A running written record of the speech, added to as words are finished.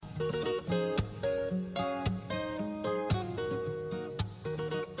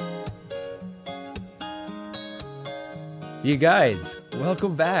You guys,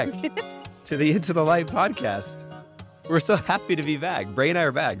 welcome back to the Into the Light podcast. We're so happy to be back. Bray and I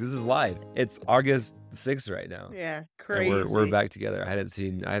are back. This is live. It's August 6th right now. Yeah, crazy. And we're back together. I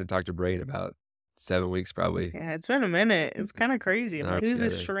hadn't talked to Bray in about 7 weeks probably. Yeah, it's been a minute. It's kind of crazy. Like, who's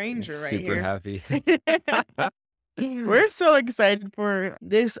this stranger right super here? Super happy. We're so excited for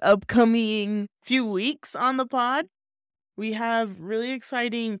this upcoming few weeks on the pod. We have really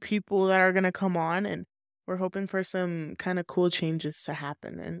exciting people that are going to come on, and we're hoping for some kind of cool changes to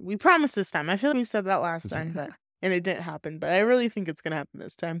happen. And we promise this time. I feel like we said that last time, and it didn't happen. But I really think it's going to happen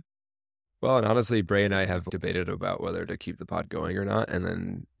this time. Well, and honestly, Bray and I have debated about whether to keep the pod going or not. And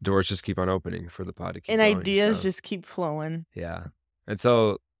then doors just keep on opening for the pod to keep and going. And ideas just keep flowing. Yeah. And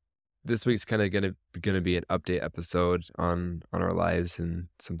so this week's kind of gonna be an update episode on our lives and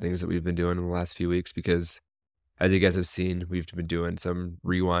some things that we've been doing in the last few weeks, because as you guys have seen, we've been doing some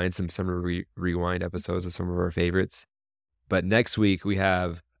summer rewind episodes of some of our favorites. But next week we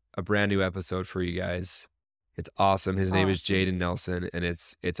have a brand new episode for you guys. It's awesome. His name is Jaden Nelson, and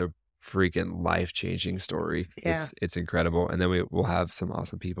it's a freaking life-changing story. Yeah. It's incredible. And then we'll have some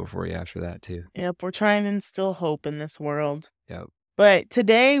awesome people for you after that too. Yep, we're trying to instill hope in this world. Yep. But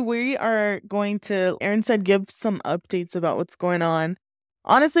today we are going to, Aaron said, give some updates about what's going on.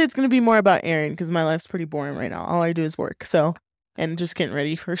 Honestly, it's going to be more about Aaron because my life's pretty boring right now. All I do is work. And just getting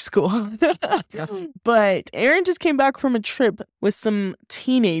ready for school. But Aaron just came back from a trip with some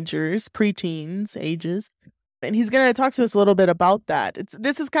teenagers, preteens ages. And he's going to talk to us a little bit about that.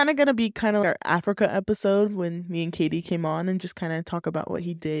 This is kind of going to be kind of our Africa episode when me and Katie came on, and just kind of talk about what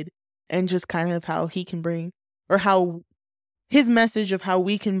he did and just kind of how he can bring, or how his message of how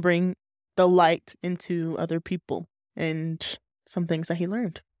we can bring the light into other people and some things that he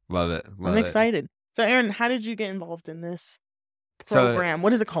learned. Love it. I'm excited. So Aaron, how did you get involved in this program?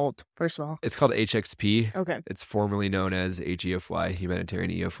 What is it called, first of all? It's called HXP. Okay. It's formerly known as HEFY, Humanitarian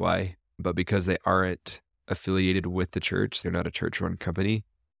EFY. But because they aren't affiliated with the church, they're not a church-run company,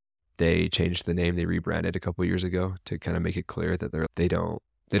 they changed the name. They rebranded a couple years ago to kind of make it clear that they don't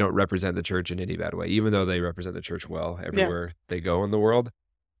represent the church in any bad way, even though they represent the church well everywhere they go in the world.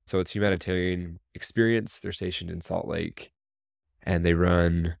 So it's Humanitarian Experience. They're stationed in Salt Lake, and they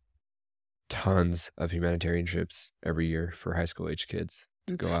run tons of humanitarian trips every year for high school age kids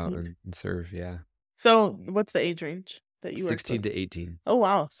to go out and serve. Yeah. So what's the age range that you work 16 to 18. Oh,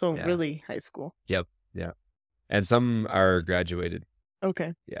 wow. So really high school. Yep. Yeah. And some are graduated.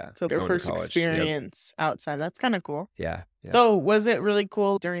 Okay. Yeah. So their first experience outside. That's kind of cool. Yeah. So was it really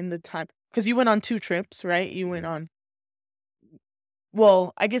cool during the time? Because you went on 2 trips, right? You went on,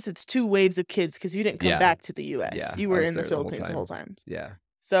 well, I guess it's 2 waves of kids because you didn't come back to the U.S. Yeah. You were in the Philippines the whole time. Yeah.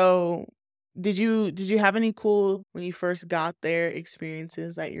 So did you have any cool, when you first got there,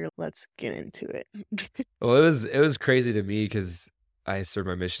 experiences that let's get into it? Well, it was crazy to me because I served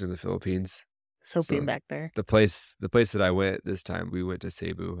my mission in the Philippines. So being back there. The place that I went this time, we went to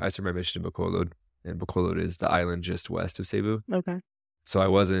Cebu. I served my mission in Bacolod, and Bacolod is the island just west of Cebu. Okay. So I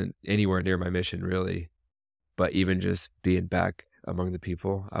wasn't anywhere near my mission really, but even just being back among the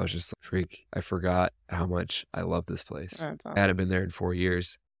people, I was just like, freak. I forgot how much I love this place. Awesome. I hadn't been there in 4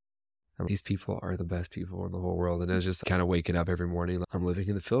 years. These people are the best people in the whole world. And it was just kind of waking up every morning, like, I'm living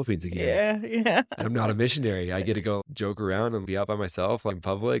in the Philippines again. Yeah. I'm not a missionary. I get to go joke around and be out by myself, like in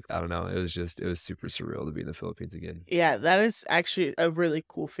public. I don't know. It was super surreal to be in the Philippines again. Yeah, that is actually a really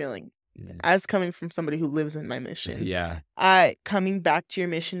cool feeling. As coming from somebody who lives in my mission. Yeah. Coming back to your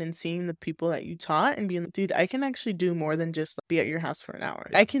mission and seeing the people that you taught and being like, dude, I can actually do more than just be at your house for an hour.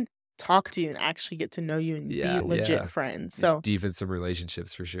 I can talk to you and actually get to know you and be legit friends. So deepen some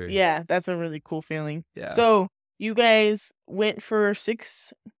relationships for sure. Yeah, that's a really cool feeling. Yeah. So you guys went for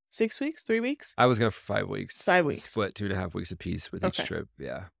 6 weeks, 3 weeks? I was gone for 5 weeks. 5 weeks. Split 2.5 weeks apiece with each trip.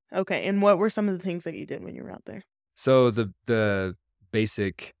 Yeah. Okay. And what were some of the things that you did when you were out there? So the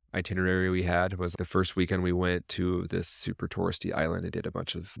basic itinerary we had was the first weekend we went to this super touristy island and did a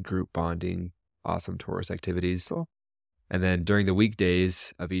bunch of group bonding, awesome tourist activities. Cool. And then during the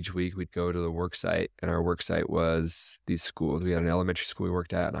weekdays of each week, we'd go to the work site. And our work site was these schools. We had an elementary school we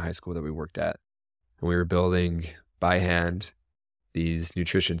worked at and a high school that we worked at. And we were building by hand these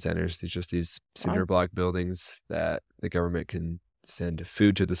nutrition centers. These just these cinder block buildings that the government can send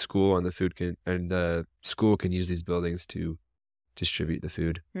food to the school, and the school can use these buildings to distribute the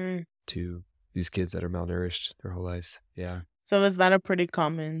food to these kids that are malnourished their whole lives. Yeah. So is that a pretty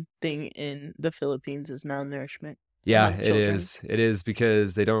common thing in the Philippines, is malnourishment? Yeah, it is. It is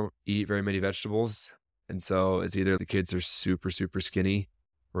because they don't eat very many vegetables. And so it's either the kids are super, super skinny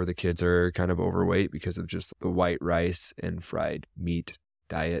or the kids are kind of overweight because of just the white rice and fried meat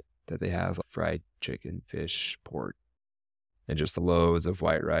diet that they have, fried chicken, fish, pork, and just loads of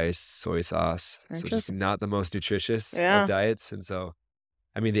white rice, soy sauce. So just not the most nutritious of diets. And so,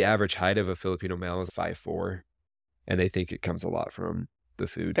 I mean, the average height of a Filipino male is 5'4", and they think it comes a lot from the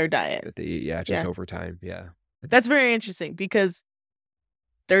food. Their diet. That they eat. Yeah, just over time. Yeah. That's very interesting because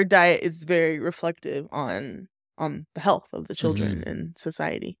their diet is very reflective on the health of the children in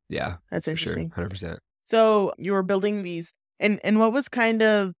society. Yeah. That's interesting. Sure, 100%. So you were building these, and what was kind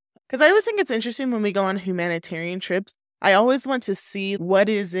of, because I always think it's interesting when we go on humanitarian trips, I always want to see what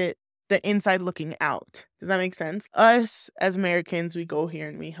is it, the inside looking out. Does that make sense? Us as Americans, we go here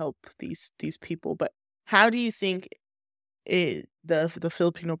and we help these people, but how do you think the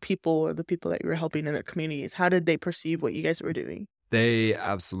Filipino people or the people that you were helping in their communities, how did they perceive what you guys were doing? They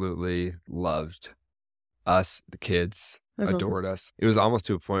absolutely loved us, the kids. That's adored us. It was almost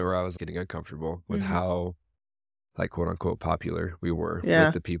to a point where I was getting uncomfortable with how, like, quote unquote, popular we were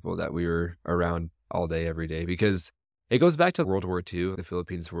with the people that we were around all day, every day. Because it goes back to World War II. The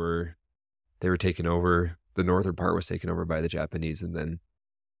Philippines were taken over. The northern part was taken over by the Japanese, and then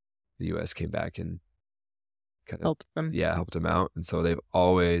the U.S. came back and kind of helped them. Yeah, helped them out. And so they've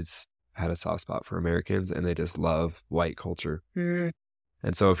always had a soft spot for Americans, and they just love white culture.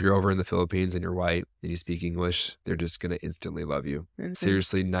 And so if you're over in the Philippines and you're white and you speak English, they're just going to instantly love you.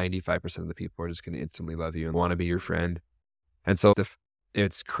 Seriously, 95% of the people are just going to instantly love you and want to be your friend. And so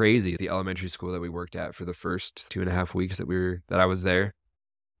it's crazy. The elementary school that we worked at for the first 2.5 weeks that I was there,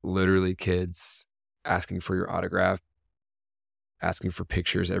 literally kids asking for your autograph, asking for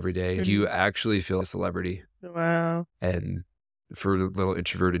pictures every day. You actually feel a celebrity. Wow. And for a little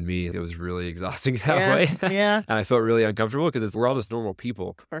introverted me, it was really exhausting that way. Yeah. And I felt really uncomfortable because we're all just normal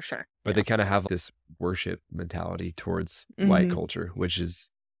people. For sure. But they kind of have this worship mentality towards white culture, which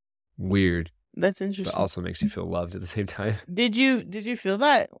is weird. That's interesting. But also makes you feel loved at the same time. Did you feel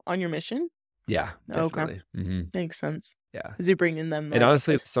that on your mission? Yeah, definitely. Okay. Makes sense. Yeah. Because you bring in them. And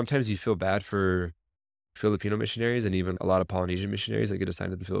honestly, sometimes you feel bad for Filipino missionaries and even a lot of Polynesian missionaries that get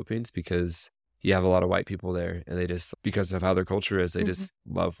assigned to the Philippines because you have a lot of white people there, and they just, because of how their culture is, they just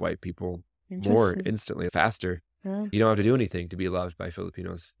love white people more instantly, faster. Yeah. You don't have to do anything to be loved by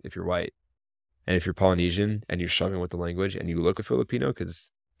Filipinos if you're white. And if you're Polynesian and you're struggling with the language and you look a Filipino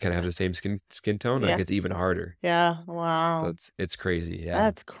because you kind of have the same skin tone, like it's even harder. Yeah. Wow. So it's crazy. Yeah.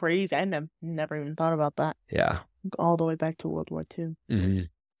 That's crazy. I never even thought about that. Yeah. All the way back to World War II.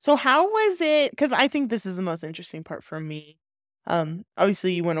 So how was it? Because I think this is the most interesting part for me.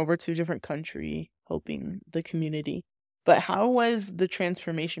 Obviously you went over to a different country helping the community, but how was the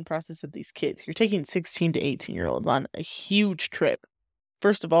transformation process of these kids? You're taking 16 to 18-year-olds on a huge trip.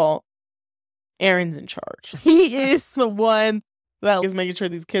 First of all, Aaron's in charge. He is the one that is making sure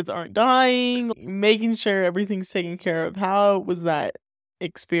these kids aren't dying, making sure everything's taken care of. How was that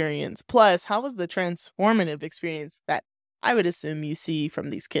experience? Plus, how was the transformative experience that I would assume you see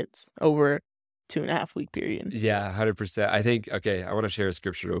from these kids over 2.5 week period? Yeah, 100%. I think, I want to share a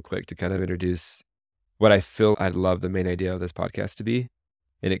scripture real quick to kind of introduce what I feel I'd love the main idea of this podcast to be.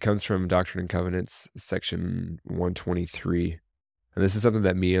 And it comes from Doctrine and Covenants, section 123. And this is something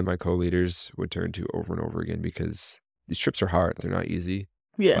that me and my co-leaders would turn to over and over again because these trips are hard. They're not easy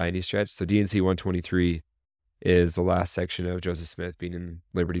by any stretch. So D&C 123 is the last section of Joseph Smith being in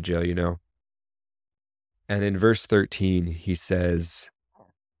Liberty Jail, And in verse 13, he says,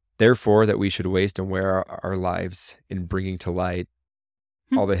 "Therefore, that we should waste and wear our lives in bringing to light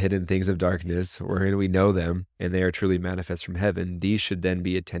all the hidden things of darkness, wherein we know them, and they are truly manifest from heaven. These should then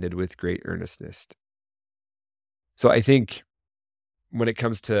be attended with great earnestness." So I think when it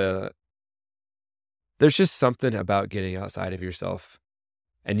comes to, there's just something about getting outside of yourself.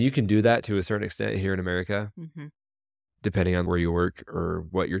 And you can do that to a certain extent here in America, depending on where you work or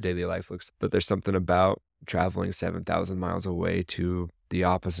what your daily life looks like. But there's something about traveling 7,000 miles away to the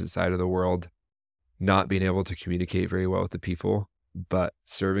opposite side of the world, not being able to communicate very well with the people, but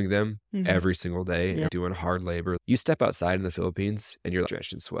serving them every single day and doing hard labor. You step outside in the Philippines and you're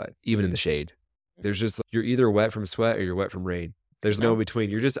drenched in sweat, even in the shade. There's just, you're either wet from sweat or you're wet from rain. There's no between.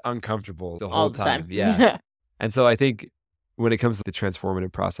 You're just uncomfortable the whole time. Yeah. And so I think when it comes to the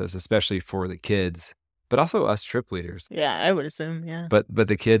transformative process, especially for the kids, but also us trip leaders. Yeah, I would assume. Yeah. But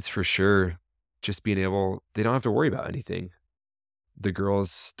the kids for sure, just being able, they don't have to worry about anything. the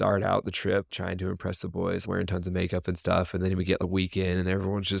girls start out the trip trying to impress the boys, wearing tons of makeup and stuff. And then we get the weekend and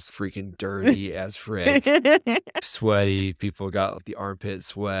everyone's just freaking dirty as frick. Sweaty. People got the armpit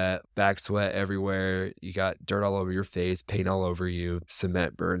sweat, back sweat everywhere. You got dirt all over your face, paint all over you,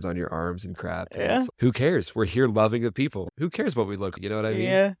 cement burns on your arms and crap. And who cares? We're here loving the people. Who cares what we look like? You know what I mean?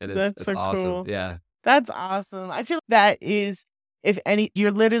 Yeah, And that's so awesome. cool. Yeah. That's awesome. I feel that is, if any,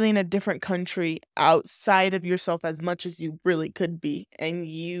 you're literally in a different country outside of yourself as much as you really could be. And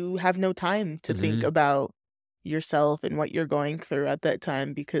you have no time to think about yourself and what you're going through at that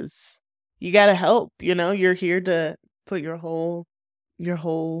time, because you got to help, you're here to put your whole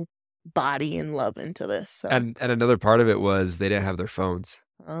body and love into this. So. And another part of it was they didn't have their phones.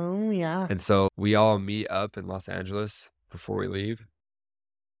 Oh, yeah. And so we all meet up in Los Angeles before we leave.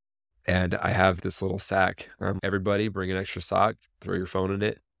 And I have this little sack. Everybody bring an extra sock, throw your phone in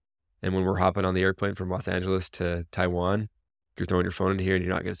it. And when we're hopping on the airplane from Los Angeles to Taiwan, you're throwing your phone in here and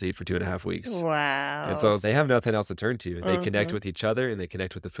you're not going to see it for 2.5 weeks. Wow. And so they have nothing else to turn to. They connect with each other and they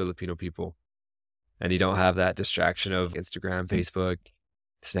connect with the Filipino people. And you don't have that distraction of Instagram, Facebook,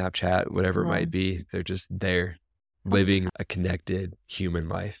 Snapchat, whatever it might be. They're just there living a connected human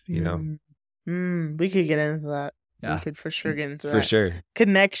life, We could get into that. Yeah. We could for sure get into that. For sure.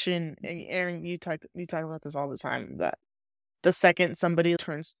 Connection. And Aaron, you talk about this all the time, that the second somebody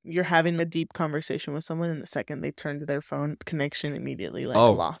you're having a deep conversation with someone, and the second they turn to their phone, connection immediately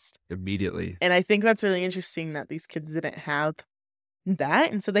lost. Immediately. And I think that's really interesting that these kids didn't have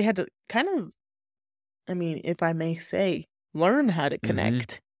that. And so they had to kind of, if I may say, learn how to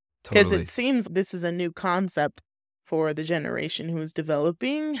connect. Because it seems this is a new concept for the generation who is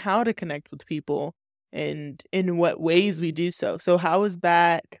developing how to connect with people and in what ways we do so. So how was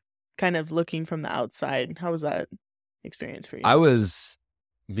that kind of looking from the outside? How was that experience for you?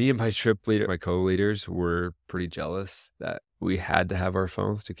 Me and my trip leader, my co-leaders were pretty jealous that we had to have our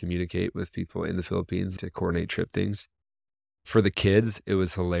phones to communicate with people in the Philippines to coordinate trip things. For the kids, it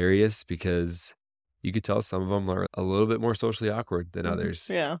was hilarious because you could tell some of them are a little bit more socially awkward than others.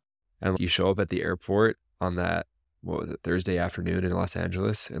 Yeah. And you show up at the airport on that, Thursday afternoon in Los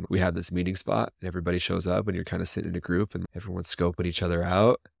Angeles, and we have this meeting spot and everybody shows up and you're kind of sitting in a group and everyone's scoping each other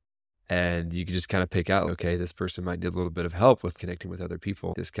out. And you can just kind of pick out, okay, this person might need a little bit of help with connecting with other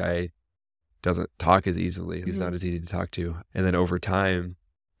people. This guy doesn't talk as easily. He's not as easy to talk to. And then over time,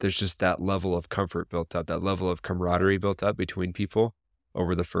 there's just that level of comfort built up, that level of camaraderie built up between people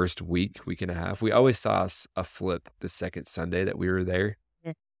over the first week and a half. We always saw a flip the second Sunday that we were there.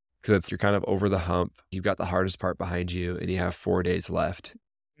 Because you're kind of over the hump. You've got the hardest part behind you and you have 4 days left.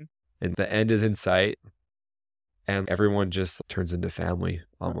 And the end is in sight. And everyone just turns into family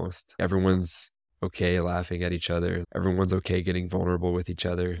almost. Everyone's okay laughing at each other. Everyone's okay getting vulnerable with each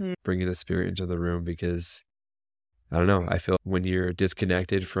other, bringing the spirit into the room, because I don't know. I feel when you're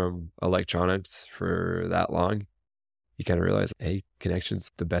disconnected from electronics for that long, you kind of realize, hey, connection's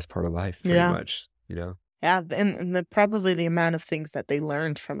the best part of life, pretty much, Yeah, and probably the amount of things that they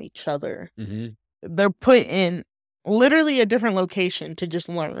learned from each other. They're put in literally a different location to just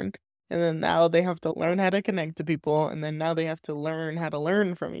learn. And then now they have to learn how to connect to people. And then now they have to learn how to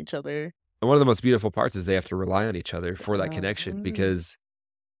learn from each other. And one of the most beautiful parts is they have to rely on each other for that connection, because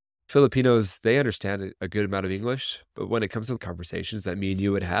Filipinos, they understand a good amount of English. But when it comes to the conversations that me and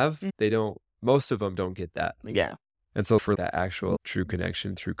you would have, most of them don't get that. Yeah. And so for that actual true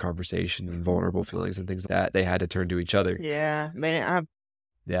connection through conversation and vulnerable feelings and things like that, they had to turn to each other. Yeah.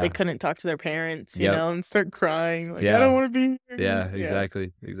 They couldn't talk to their parents, and start crying. Like, I don't want to be here. Yeah,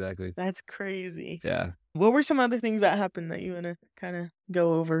 exactly. That's crazy. Yeah. What were some other things that happened that you want to kind of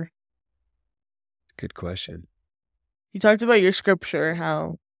go over? Good question. You talked about your scripture,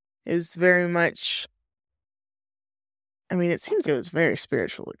 how it was very much, it seems it was a very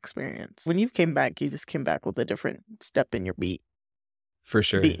spiritual experience. When you came back, you just came back with a different step in your beat. For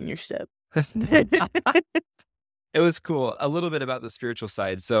sure. Beat in your step. It was cool. A little bit about the spiritual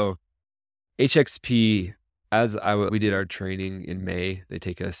side. So HXP, we did our training in May. They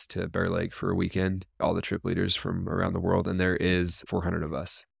take us to Bear Lake for a weekend, all the trip leaders from around the world. And there is 400 of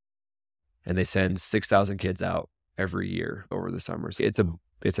us. And they send 6,000 kids out every year over the summer. So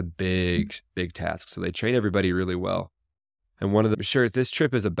it's a big, big task. So they train everybody really well. And this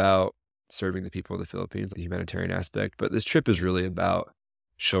trip is about serving the people of the Philippines, the humanitarian aspect, but this trip is really about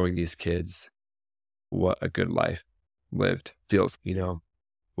showing these kids what a good life lived feels,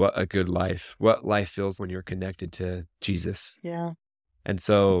 what life feels when you're connected to Jesus. Yeah. And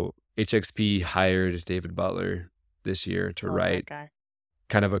so HXP hired David Butler this year to write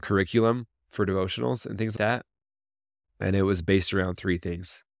kind of a curriculum for devotionals and things like that. And it was based around 3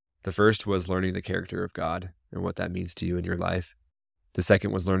 things. The first was learning the character of God and what that means to you in your life. The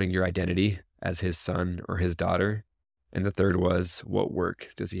second was learning your identity as his son or his daughter. And the third was, what work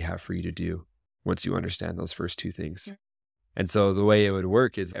does he have for you to do once you understand those first two things? And so the way it would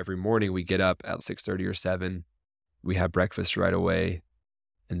work is every morning we get up at 6:30 or 7, we have breakfast right away,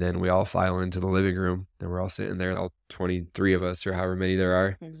 and then we all file into the living room, and we're all sitting there, all 23 of us or however many there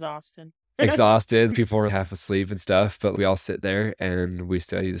are. Exhausted. People are half asleep and stuff, but we all sit there and we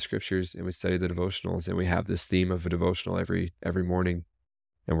study the scriptures and we study the devotionals, and we have this theme of a devotional every morning.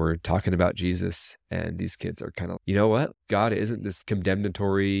 And we're talking about Jesus, and these kids are kind of, you know what? God isn't this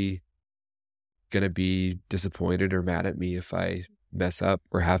condemnatory, going to be disappointed or mad at me if I mess up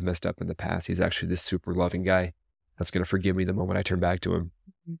or have messed up in the past. He's actually this super loving guy that's going to forgive me the moment I turn back to him.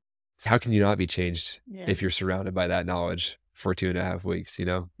 Mm-hmm. How can you not be changed if you're surrounded by that knowledge for 2.5 weeks, you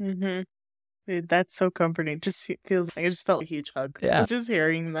know? Mm-hmm. Dude, that's so comforting. Just feels like I just felt a huge hug. Yeah. Just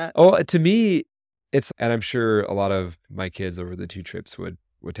hearing that. Oh, to me, and I'm sure a lot of my kids over the 2 trips would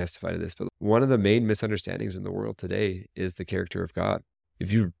testify to this, but one of the main misunderstandings in the world today is the character of God.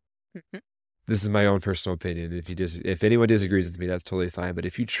 This is my own personal opinion. If anyone disagrees with me, that's totally fine. But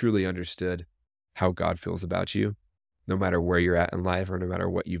if you truly understood how God feels about you, no matter where you're at in life or no matter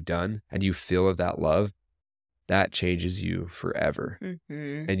what you've done, and you feel of that love, that changes you forever.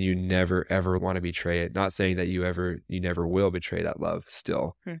 Mm-hmm. And you never, ever want to betray it. Not saying that you never will betray that love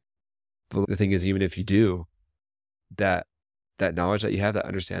still. Mm-hmm. But the thing is, even if you do, that knowledge that you have, that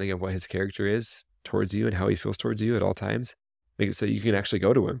understanding of what his character is towards you and how he feels towards you at all times, make it so you can actually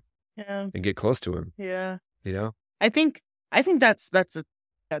go to him. Yeah. And get close to him. Yeah. You know? I think that's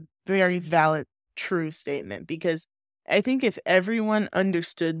a very valid, true statement, because I think if everyone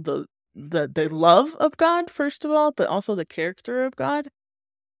understood the love of God, first of all, but also the character of God,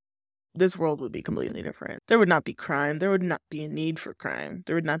 this world would be completely different. There would not be crime. There would not be a need for crime.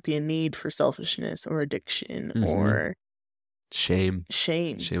 There would not be a need for selfishness or addiction or shame.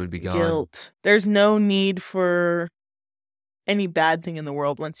 Shame would be gone. Guilt. There's no need for any bad thing in the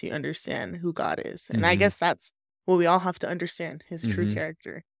world once you understand who God is. And I guess that's what we all have to understand, his true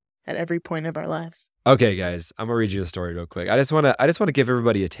character at every point of our lives. Okay, guys, I'm going to read you a story real quick. I just want to give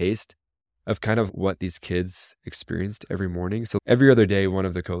everybody a taste of kind of what these kids experienced every morning. So every other day, one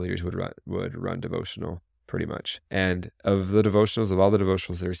of the co-leaders would run devotional pretty much. And of all the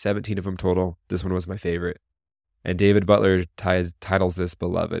devotionals, there were 17 of them total. This one was my favorite. And David Butler titles this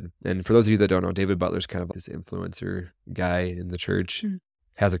Beloved. And for those of you that don't know, David Butler's kind of this influencer guy in the church,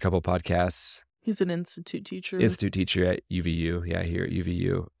 has a couple podcasts. He's an institute teacher at UVU. Yeah, here at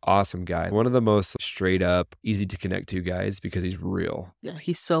UVU. Awesome guy. One of the most straight up, easy to connect to guys because he's real. Yeah,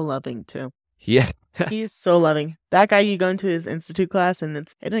 he's so loving too. Yeah. He is so loving. That guy, you go into his institute class and it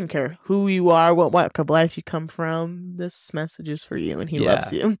doesn't care who you are, what walk of life you come from. This message is for you and he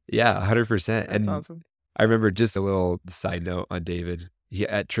loves you. Yeah, 100%. That's awesome. I remember, just a little side note on David.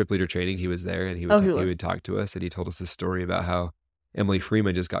 At Trip Leader Training, he was there and he would talk to us, and he told us this story about how Emily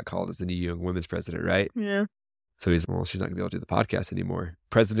Freeman just got called as the new Young Women's president, right? Yeah. So she's not going to be able to do the podcast anymore.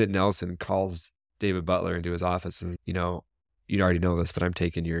 President Nelson calls David Butler into his office and, you already know this, but I'm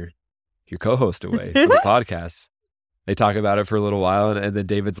taking your co-host away from the podcast. They talk about it for a little while, and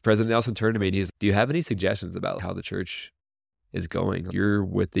then President Nelson turned to me and he's, do you have any suggestions about how the church is going? You're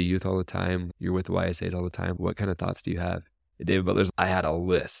with the youth all the time. You're with the YSAs all the time. What kind of thoughts do you have? And David Butler's, I had a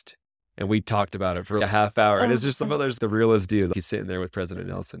list. And we talked about it for a half hour. And it's just Butler's the realest dude. He's sitting there with President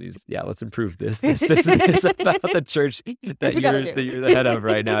Nelson. He's, let's improve this about the church that you're the head of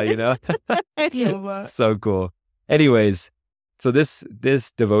right now, you know? So cool. Anyways, so this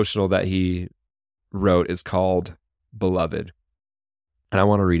devotional that he wrote is called Beloved. And I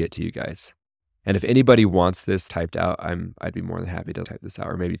want to read it to you guys. And if anybody wants this typed out, I'd be more than happy to type this out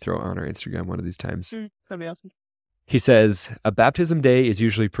or maybe throw it on our Instagram one of these times. That'd be awesome. He says, a baptism day is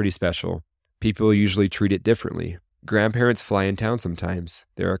usually pretty special. People usually treat it differently. Grandparents fly in town sometimes.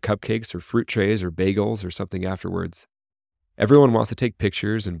 There are cupcakes or fruit trays or bagels or something afterwards. Everyone wants to take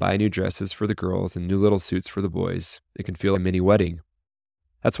pictures and buy new dresses for the girls and new little suits for the boys. It can feel like a mini wedding.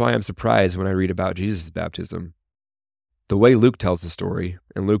 That's why I'm surprised when I read about Jesus' baptism. The way Luke tells the story,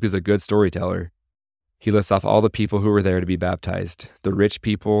 and Luke is a good storyteller, he lists off all the people who were there to be baptized. The rich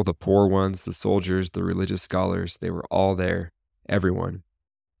people, the poor ones, the soldiers, the religious scholars, they were all there, everyone.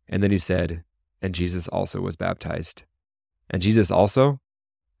 And then he said, and Jesus also was baptized. And Jesus also?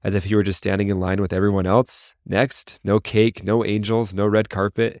 As if he were just standing in line with everyone else? Next, no cake, no angels, no red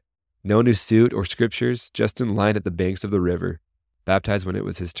carpet, no new suit or scriptures, just in line at the banks of the river, baptized when it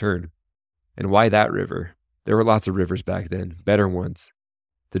was his turn. And why that river? There were lots of rivers back then, better ones.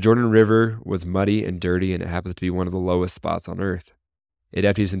 The Jordan River was muddy and dirty, and it happens to be one of the lowest spots on earth. It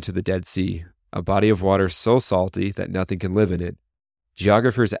empties into the Dead Sea, a body of water so salty that nothing can live in it.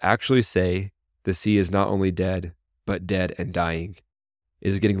 Geographers actually say the sea is not only dead, but dead and dying. It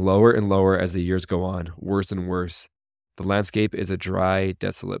is getting lower and lower as the years go on, worse and worse. The landscape is a dry,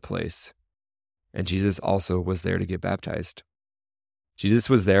 desolate place. And Jesus also was there to get baptized. Jesus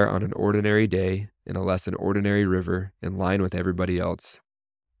was there on an ordinary day in a less than ordinary river in line with everybody else,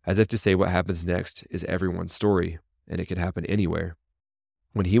 as if to say what happens next is everyone's story, and it can happen anywhere.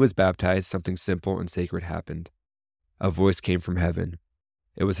 When he was baptized, something simple and sacred happened. A voice came from heaven.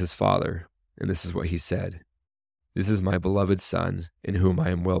 It was his Father, and this is what he said. This is my beloved Son, in whom I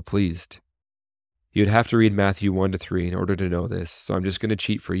am well pleased. You'd have to read Matthew 1-3 in order to know this, so I'm just going to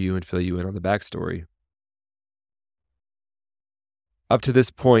cheat for you and fill you in on the backstory. Up to this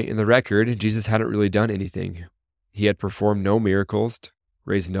point in the record, Jesus hadn't really done anything. He had performed no miracles,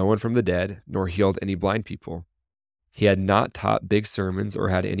 raised no one from the dead, nor healed any blind people. He had not taught big sermons or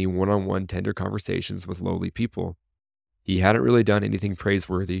had any one-on-one tender conversations with lowly people. He hadn't really done anything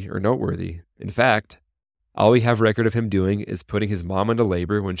praiseworthy or noteworthy. In fact, all we have record of him doing is putting his mom into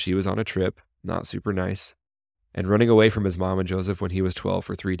labor when she was on a trip, not super nice, and running away from his mom and Joseph when he was 12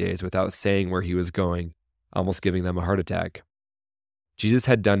 for 3 days without saying where he was going, almost giving them a heart attack. Jesus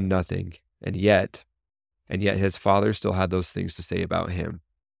had done nothing, and yet his Father still had those things to say about him.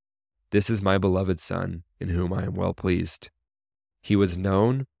 This is my beloved Son, in whom I am well pleased. He was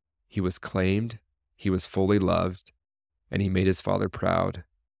known, he was claimed, he was fully loved, and he made his Father proud,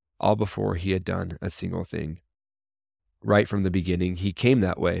 all before he had done a single thing. Right from the beginning, he came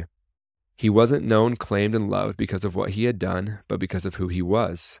that way. He wasn't known, claimed, and loved because of what he had done, but because of who he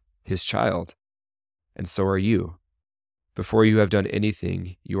was, his child. And so are you. Before you have done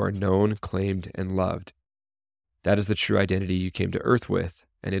anything, you are known, claimed, and loved. That is the true identity you came to earth with,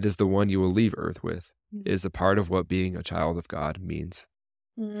 and it is the one you will leave earth with. It is a part of what being a child of God means.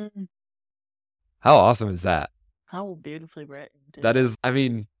 Mm. How awesome is that? How beautifully written. That is, I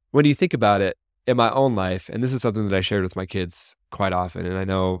mean, when you think about it, in my own life, and this is something that I shared with my kids quite often, and I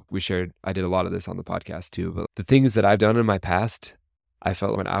know I did a lot of this on the podcast too, but the things that I've done in my past, I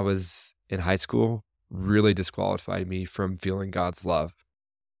felt when I was in high school, really disqualified me from feeling God's love,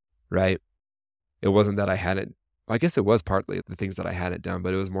 right? It wasn't that I guess it was partly the things that I hadn't done,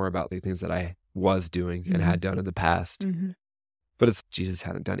 but it was more about the things that I was doing and had done in the past. Mm-hmm. But Jesus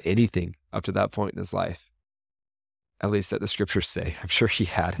hadn't done anything up to that point in his life. At least that the scriptures say. I'm sure he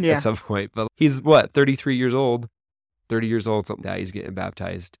had at some point. But he's 33 years old? 30 years old, something like that. He's getting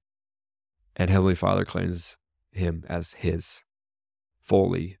baptized. And Heavenly Father claims him as his,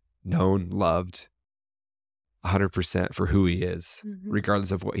 fully known, loved, 100% for who he is,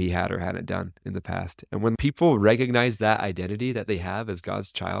 regardless of what he had or hadn't done in the past. And when people recognize that identity that they have as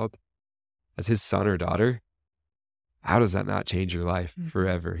God's child, as his son or daughter, how does that not change your life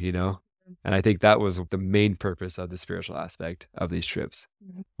forever, you know? And I think that was the main purpose of the spiritual aspect of these trips,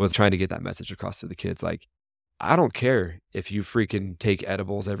 was trying to get that message across to the kids. Like, I don't care if you freaking take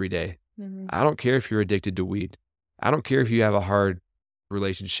edibles every day. I don't care if you're addicted to weed. I don't care if you have a hard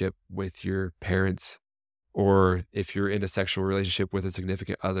relationship with your parents or if you're in a sexual relationship with a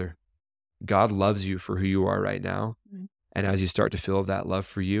significant other. God loves you for who you are right now. And as you start to feel that love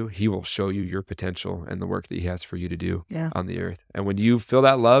for you, he will show you your potential and the work that he has for you to do on the earth. And when you feel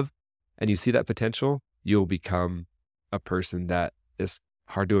that love and you see that potential, you'll become a person that is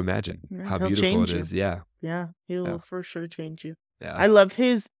hard to imagine how beautiful it is. Yeah. Yeah. He'll for sure change you. Yeah. I love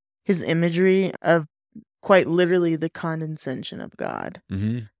his imagery of quite literally the condescension of God.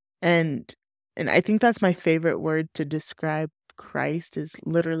 And I think that's my favorite word to describe Christ, is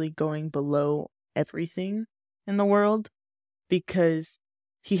literally going below everything in the world, because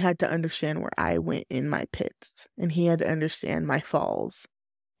he had to understand where I went in my pits, and he had to understand my falls,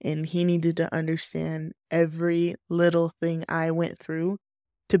 and he needed to understand every little thing I went through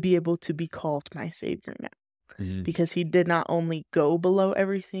to be able to be called my Savior now. Because he did not only go below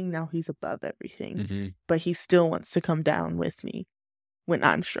everything, now he's above everything, but he still wants to come down with me when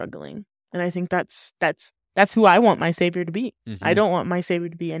I'm struggling. And I think that's who I want my Savior to be. I don't want my Savior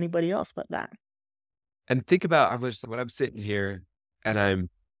to be anybody else but that. And think about when I'm sitting here and I'm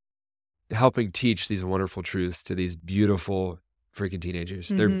helping teach these wonderful truths to these beautiful freaking teenagers.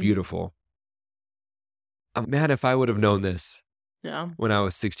 They're beautiful. Man, if I would have known this when I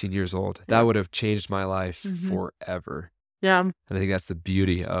was 16 years old, that would have changed my life forever. Yeah. And I think that's the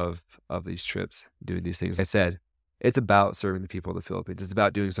beauty of these trips, doing these things. Like I said, it's about serving the people of the Philippines. It's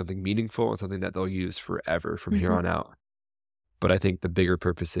about doing something meaningful and something that they'll use forever from here on out. But I think the bigger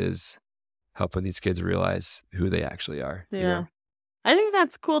purpose is helping these kids realize who they actually are. Yeah. You know? I think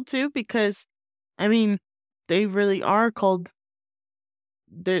that's cool too, because, I mean, they really are called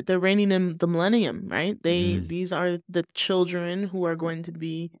they're reigning in the millennium, right? Mhm. These are the children who are going to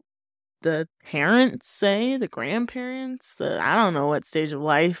be the parents, say, the grandparents, I don't know what stage of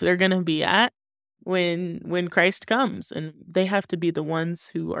life they're going to be at when Christ comes, and they have to be the ones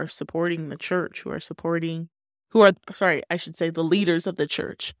who are supporting the church, I should say, the leaders of the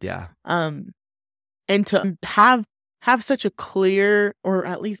church. Yeah. And to have such a clear, or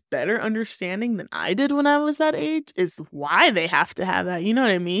at least better understanding than I did when I was that age, is why they have to have that. You know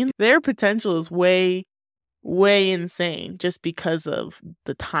what I mean? Their potential is way, way insane just because of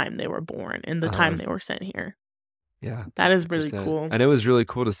the time they were born and the time they were sent here. Yeah. That is really 100%. cool. And it was really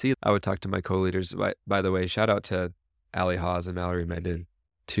cool to see. I would talk to my co-leaders. By the way, shout out to Allie Hawes and Mallory Mendon,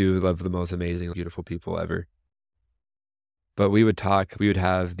 two of the most amazing, beautiful people ever. But we would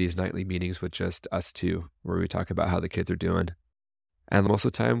have these nightly meetings with just us two, where we talk about how the kids are doing. And most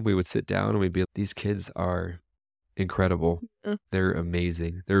of the time we would sit down and we'd be like, these kids are incredible. They're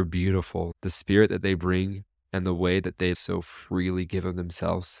amazing. They're beautiful. The spirit that they bring and the way that they so freely give of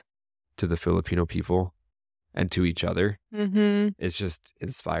themselves to the Filipino people and to each other is just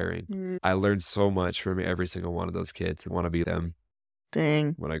inspiring. I learned so much from every single one of those kids and want to be them.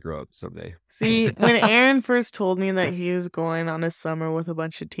 Dang. When I grow up someday. See, when Aaron first told me that he was going on a summer with a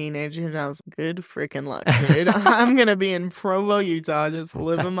bunch of teenagers, I was like, good freaking luck, dude. I'm going to be in Provo, Utah, just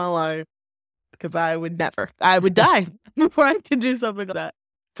living my life. Because I would die before I could do something like that.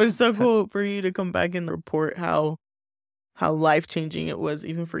 But it's so cool for you to come back and report how life-changing it was,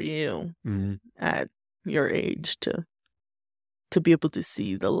 even for you at your age, to be able to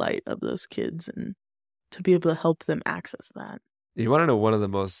see the light of those kids and to be able to help them access that. You want to know one of the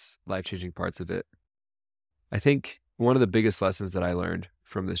most life-changing parts of it? I think one of the biggest lessons that I learned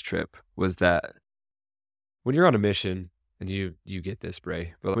from this trip was that when you're on a mission, and you get this,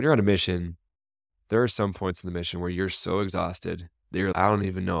 Bray, but when you're on a mission, there are some points in the mission where you're so exhausted that I don't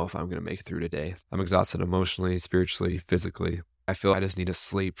even know if I'm going to make it through today. I'm exhausted emotionally, spiritually, physically. I feel I just need to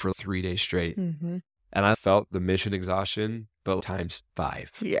sleep for 3 days straight. And I felt the mission exhaustion, but times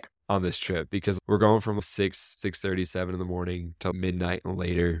 5. Yeah. On this trip, because we're going from 6:30, 7 in the morning till midnight and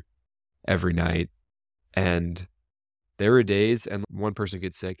later every night. And there were days and one person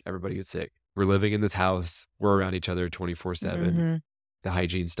gets sick, everybody gets sick. We're living in this house. We're around each other 24/7. The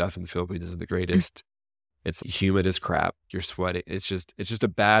hygiene stuff in the Philippines isn't the greatest. It's humid as crap. You're sweating. It's just a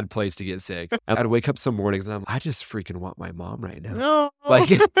bad place to get sick. And I'd wake up some mornings and I just freaking want my mom right now. No. Like,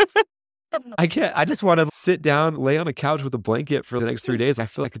 I can't. I just want to sit down, lay on a couch with a blanket for the next 3 days. I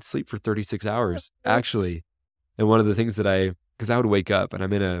feel I could sleep for 36 hours, actually. And one of the things because I would wake up and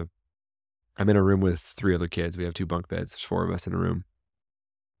I'm in a room with 3 other kids. We have 2 bunk beds. There's 4 of us in a room.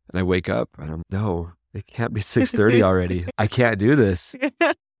 And I wake up and no, it can't be 6:30 already. I can't do this.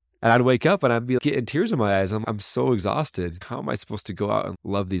 And I'd wake up and I'd be getting tears in my eyes. I'm so exhausted. How am I supposed to go out and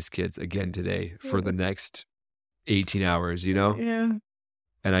love these kids again today for the next 18 hours, you know? Yeah.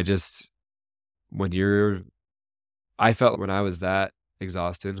 And I felt when I was that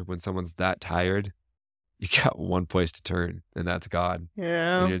exhausted, when someone's that tired, you got one place to turn, and that's God.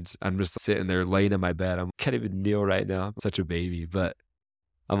 Yeah. And I'm just sitting there laying in my bed. I can't even kneel right now. I'm such a baby, but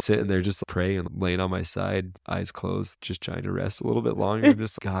I'm sitting there just praying, laying on my side, eyes closed, just trying to rest a little bit longer.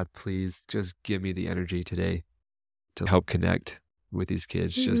 Just, God, please just give me the energy today to help connect with these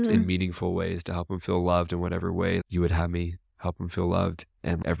kids just in meaningful ways, to help them feel loved in whatever way you would have me help them feel loved.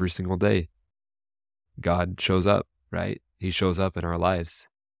 And every single day, God shows up, right? He shows up in our lives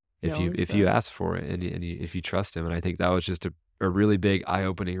if you ask for it and if you trust him. And I think that was just a really big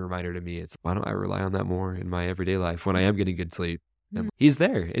eye-opening reminder to me. It's why don't I rely on that more in my everyday life when I am getting good sleep? And he's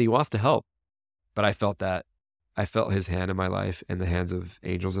there and he wants to help. But I felt his hand in my life and the hands of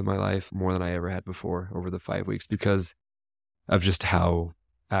angels in my life more than I ever had before over the 5 weeks because of just how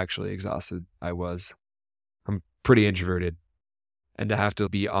actually exhausted I was. I'm pretty introverted. And to have to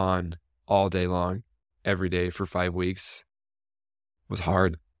be on all day long, every day for 5 weeks was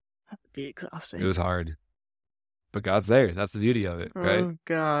hard. That would be exhausting. It was hard. But God's there. That's the beauty of it, right? Oh,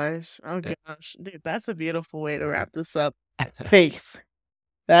 gosh. Dude, that's a beautiful way to wrap this up. Faith.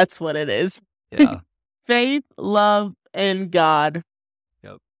 That's what it is. Yeah. Faith, love, and God.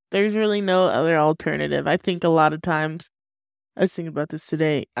 Yep. There's really no other alternative. I think a lot of times, I was thinking about this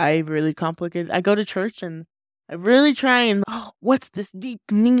today, I go to church and I really try and, what's this deep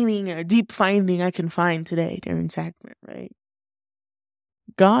meaning or deep finding I can find today during sacrament, right?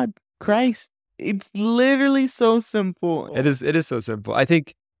 God, Christ. It's literally so simple. It is so simple. I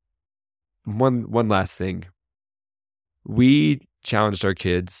think one last thing. We challenged our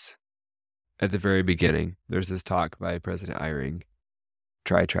kids at the very beginning. There's this talk by President Eyring,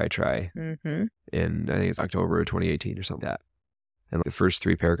 try. In, I think it's October 2018 or something like that. And the first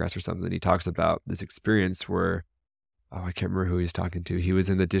 3 paragraphs or something, he talks about this experience where, I can't remember who he's talking to. He was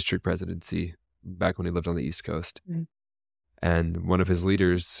in the district presidency back when he lived on the East Coast. Mm. And one of his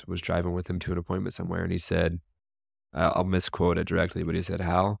leaders was driving with him to an appointment somewhere. And he said, I'll misquote it directly, but he said,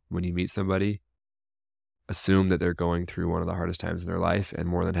 Hal, when you meet somebody, assume that they're going through one of the hardest times in their life, and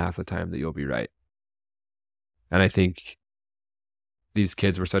more than half the time that you'll be right. And I think these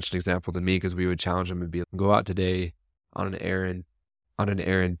kids were such an example to me, because we would challenge them and be like, go out today on an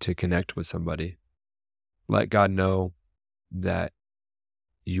errand to connect with somebody. Let God know that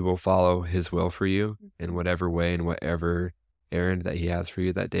you will follow his will for you in whatever way and whatever errand that he has for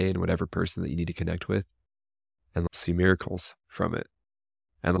you that day, and whatever person that you need to connect with, and see miracles from it.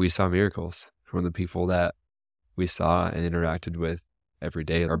 And we saw miracles from the people that we saw and interacted with every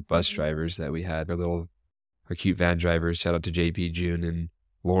day. Our bus drivers that we had, our cute van drivers, shout out to JP, June, and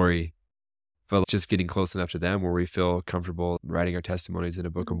Lori. But just getting close enough to them where we feel comfortable writing our testimonies in a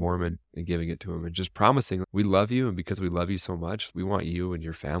Book of Mormon and giving it to them, and just promising, we love you, and because we love you so much, we want you and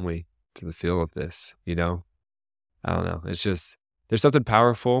your family to the feel of this, I don't know. It's just, there's something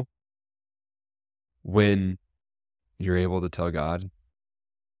powerful when you're able to tell God,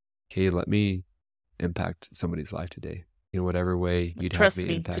 okay, let me impact somebody's life today in whatever way you'd Trust have me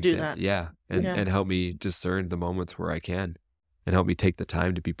me impact to do it. that. Yeah. And help me discern the moments where I can, and help me take the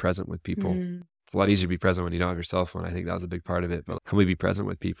time to be present with people. It's a lot easier to be present when you don't have your cell phone. I think that was a big part of it, but help me be present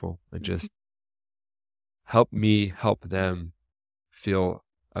with people, and just help me help them feel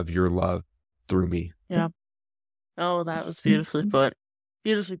of your love through me. Yeah. Oh, that was beautifully put.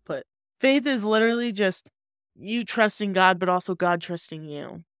 Beautifully put. Faith is literally just you trusting God, but also God trusting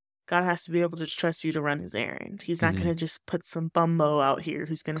you. God has to be able to trust you to run his errand. He's not going to just put some bumbo out here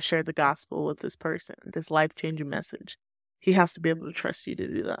who's going to share the gospel with this person, this life-changing message. He has to be able to trust you to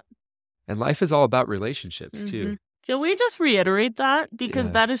do that. And life is all about relationships too. Can we just reiterate that?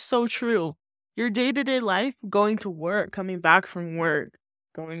 Because that is so true. Your day-to-day life, going to work, coming back from work,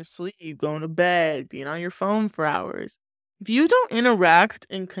 going to sleep, going to bed, being on your phone for hours. If you don't interact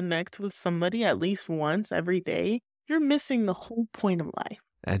and connect with somebody at least once every day, you're missing the whole point of life.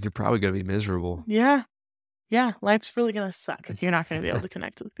 And you're probably going to be miserable. Yeah. Yeah. Life's really going to suck if you're not going to be able to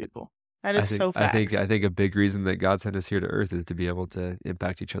connect with people. That is so facts. I think a big reason that God sent us here to earth is to be able to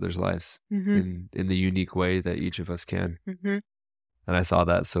impact each other's lives in the unique way that each of us can. And I saw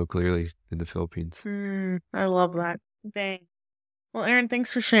that so clearly in the Philippines. I love that. Dang. Well, Aaron,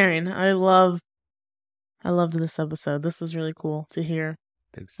 thanks for sharing. I loved this episode. This was really cool to hear.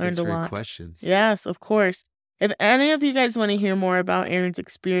 Thanks Learned for a lot. your questions. Yes, of course. If any of you guys want to hear more about Aaron's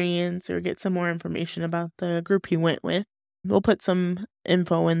experience or get some more information about the group he went with, we'll put some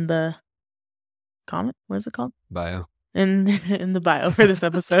info in the comment. What is it called? Bio. In the bio for this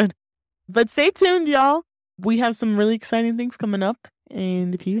episode. But stay tuned, y'all. We have some really exciting things coming up.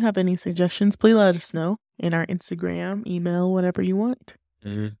 And if you have any suggestions, please let us know in our Instagram, email, whatever you want.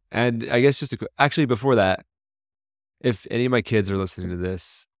 And I guess actually before that, if any of my kids are listening to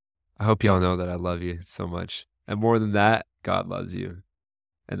this, I hope y'all know that I love you so much. And more than that, God loves you.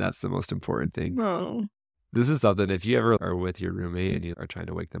 And that's the most important thing. Oh. This is something, if you ever are with your roommate and you are trying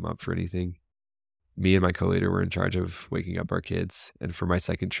to wake them up for anything, me and my co-leader were in charge of waking up our kids. And for my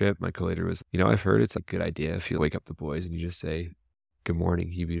second trip, my co-leader was, I've heard it's a good idea if you wake up the boys and you just say, "Good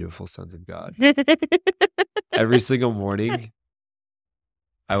morning, you beautiful sons of God." Every single morning,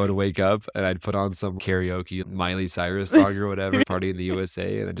 I would wake up and I'd put on some karaoke Miley Cyrus song or whatever, Party in the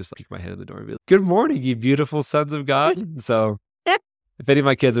USA, and I'd just peek my head in the door and be like, "Good morning, you beautiful sons of God." So if any of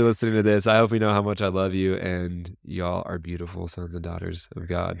my kids are listening to this, I hope you know how much I love you, and y'all are beautiful sons and daughters of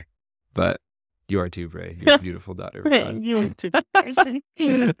God. But you are too, Bray. You're a beautiful daughter of God. You are too.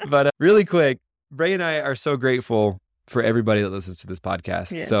 But really quick, Bray and I are so grateful for everybody that listens to this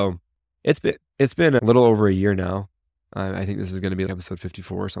podcast. Yes. So it's been a little over a year now. I think this is going to be episode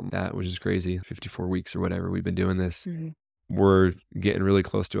 54 or something like that, which is crazy. 54 weeks or whatever we've been doing this. We're getting really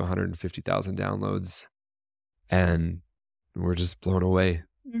close to 150,000 downloads, and we're just blown away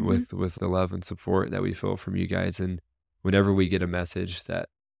with the love and support that we feel from you guys. And whenever we get a message that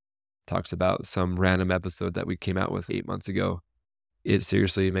talks about some random episode that we came out with 8 months ago, it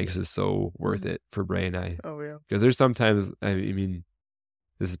seriously makes it so worth it for Bray and I. Oh, yeah. Because there's sometimes, I mean,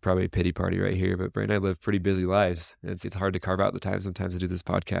 this is probably a pity party right here, but Bray and I live pretty busy lives. It's hard to carve out the time sometimes to do this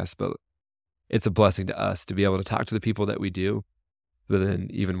podcast, but it's a blessing to us to be able to talk to the people that we do, but then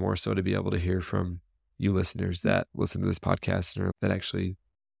even more so to be able to hear from you listeners that listen to this podcast and that actually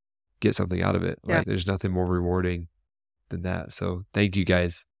get something out of it. Yeah. Like, there's nothing more rewarding than that. So thank you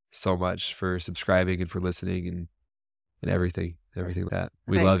guys so much for subscribing and for listening and everything like that.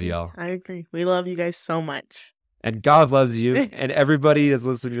 We love y'all. I agree. We love you guys so much. And God loves you. And everybody that's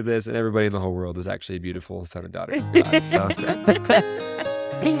listening to this and everybody in the whole world is actually a beautiful son and daughter of God. So.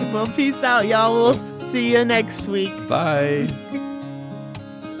 Well, peace out, y'all. We'll see you next week. Bye.